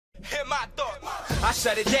I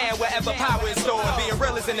shut it down wherever power is stored. Being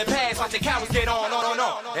real is in the past, watching cowards get on.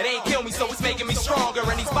 It ain't kill me, so it's making me stronger.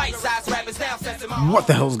 And these bite-sized rappers now sensing my... What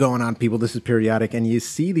the hell's going on, people? This is Periodic, and you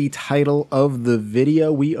see the title of the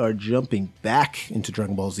video. We are jumping back into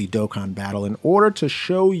Dragonball Z Dokkan Battle in order to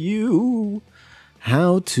show you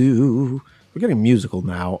how to... We're getting musical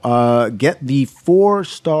now. Get the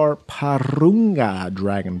 4-star Porunga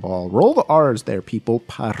Dragonball. Roll the R's there, people.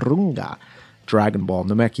 Porunga Dragonball.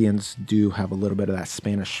 Namekians do have a little bit of that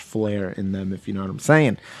Spanish flair in them, if you know what I'm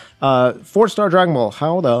saying. 4-star Dragonball.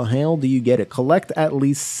 How the hell do you get it? Collect at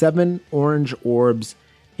least 7 orange orbs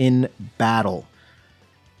in battle.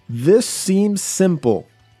 This seems simple,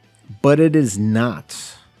 but it is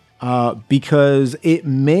not. Because it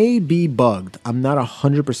may be bugged. I'm not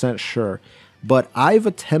 100% sure. But I've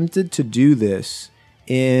attempted to do this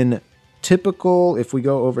in typical, if we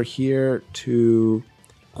go over here to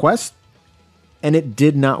quest, and it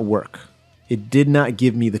did not work. It did not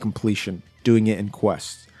give me the completion doing it in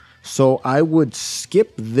quest. So I would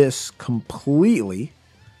skip this completely,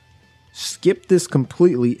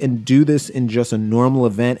 and do this in just a normal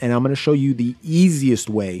event. And I'm going to show you the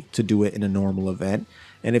easiest way to do it in a normal event.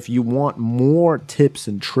 And if you want more tips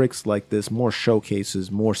and tricks like this, more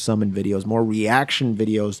showcases, more summon videos, more reaction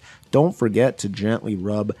videos, don't forget to gently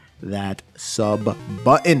rub that sub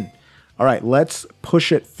button. All right, let's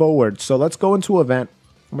push it forward. So let's go into an event.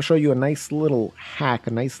 I'm going to show you a nice little hack,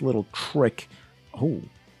 a nice little trick. Oh,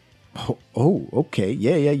 okay.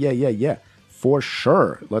 Yeah. For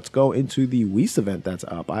sure. Let's go into the Whis event that's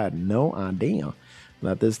up. I had no idea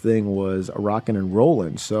that this thing was rocking and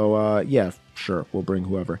rolling. So, yeah, sure. We'll bring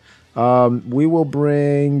whoever. We will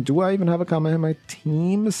bring... Do I even have a Kamehameha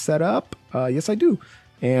team set up? Yes, I do.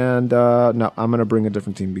 And, no, I'm going to bring a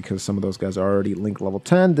different team because some of those guys are already Link level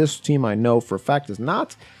 10. This team I know for a fact is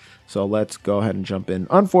not. So let's go ahead and jump in.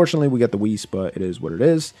 Unfortunately, we get the Whis, but it is what it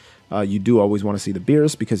is. You do always want to see the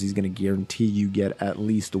Beerus because he's going to guarantee you get at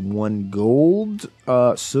least 1 gold,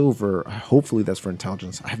 silver. Hopefully that's for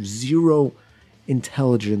intelligence. I have 0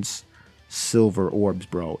 intelligence silver orbs,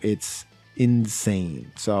 bro. It's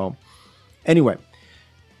insane. So anyway,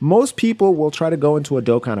 most people will try to go into a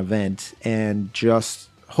Dokkan event and just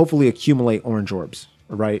hopefully accumulate orange orbs,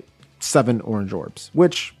 right? 7 orange orbs,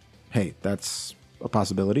 which, hey, that's a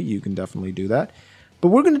possibility. You can definitely do that. But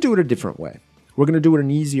we're going to do it a different way. We're going to do it an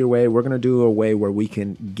easier way. We're going to do a way where we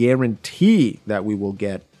can guarantee that we will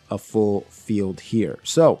get a full field here.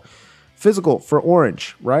 So physical for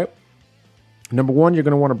orange, right? Number 1, you're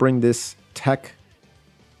going to want to bring this Tech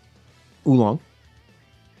Oolong.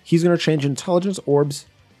 He's going to change intelligence orbs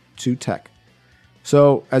to Tech.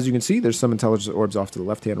 So as you can see, there's some intelligence orbs off to the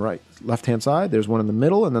left-hand side. There's one in the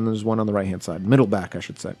middle, and then there's one on the right-hand side. Middle back, I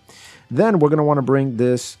should say. Then we're going to want to bring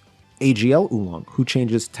this AGL Oolong, who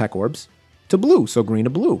changes Tech orbs to blue. So green to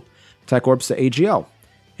blue. Tech orbs to AGL.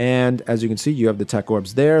 And as you can see, you have the Tech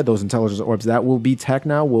orbs there. Those intelligence orbs that will be Tech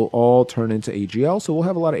now will all turn into AGL. So we'll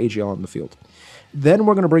have a lot of AGL on the field. Then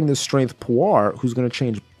we're going to bring this Strength Puar, who's going to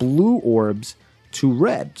change blue orbs to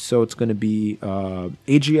red. So it's going to be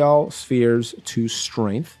AGL spheres to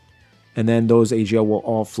Strength. And then those AGL will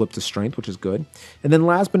all flip to Strength, which is good. And then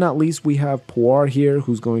last but not least, we have Puar here,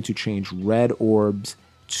 who's going to change red orbs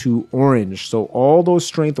to orange. So all those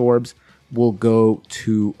Strength orbs will go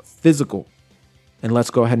to physical. And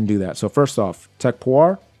let's go ahead and do that. So first off, Tech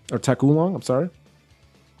Puar, or Tech Oolong, I'm sorry.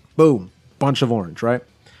 Boom. Bunch of orange, right?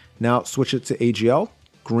 Now switch it to AGL,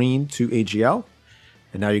 green to AGL,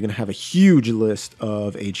 and now you're going to have a huge list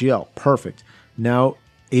of AGL. Perfect. Now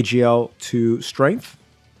AGL to Strength,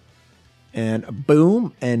 and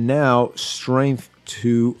boom, and now Strength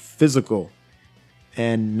to Physical.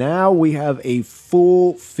 And now we have a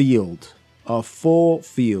full field of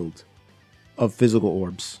physical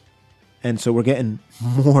orbs. And so we're getting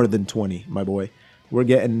more than 20, my boy. We're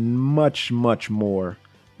getting much, much more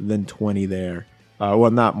than 20 there.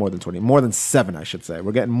 Well, not more than 20. More than 7, I should say.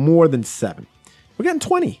 We're getting more than 7. We're getting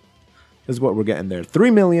 20 is what we're getting there.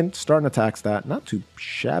 3 million, starting to tax that. Not too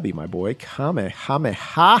shabby, my boy.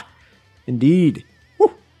 Kamehameha. Indeed.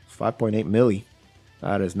 Woo, 5.8 milli.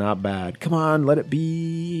 That is not bad. Come on, let it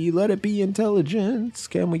be. Let it be intelligence.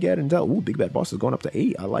 Can we get intel? Ooh, Big Bad Boss is going up to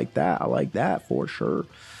 8. I like that. I like that for sure.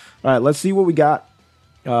 All right, let's see what we got.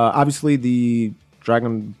 Obviously, the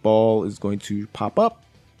Dragon Ball is going to pop up.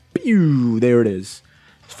 Pew! There it is.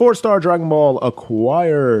 4-star Dragon Ball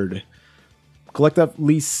acquired. Collect at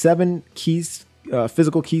least 7 keys,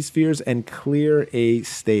 physical key spheres, and clear a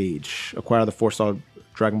stage. Acquire the 4-star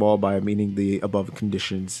Dragon Ball by meeting the above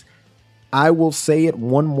conditions. I will say it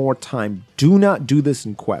one more time. Do not do this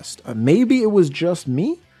in Quest. Maybe it was just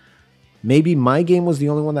me, Maybe my game was the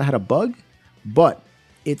only one that had a bug, but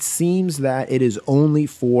it seems that it is only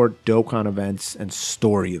for Dokkan events and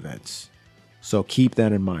story events. So keep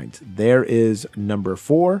that in mind. There is number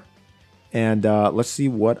 4. And let's see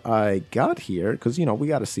what I got here, because, you know, we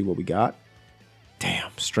got to see what we got.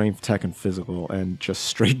 Damn, strength, tech, and physical, and just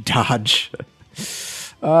straight dodge.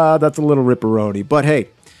 That's a little ripperoni. But hey,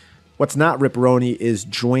 what's not ripperoni is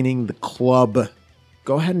joining the club.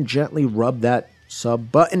 Go ahead and gently rub that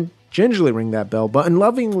sub button, gingerly ring that bell button,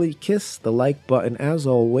 lovingly kiss the like button. As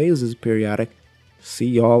always, is Periodic. See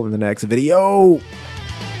y'all in the next video.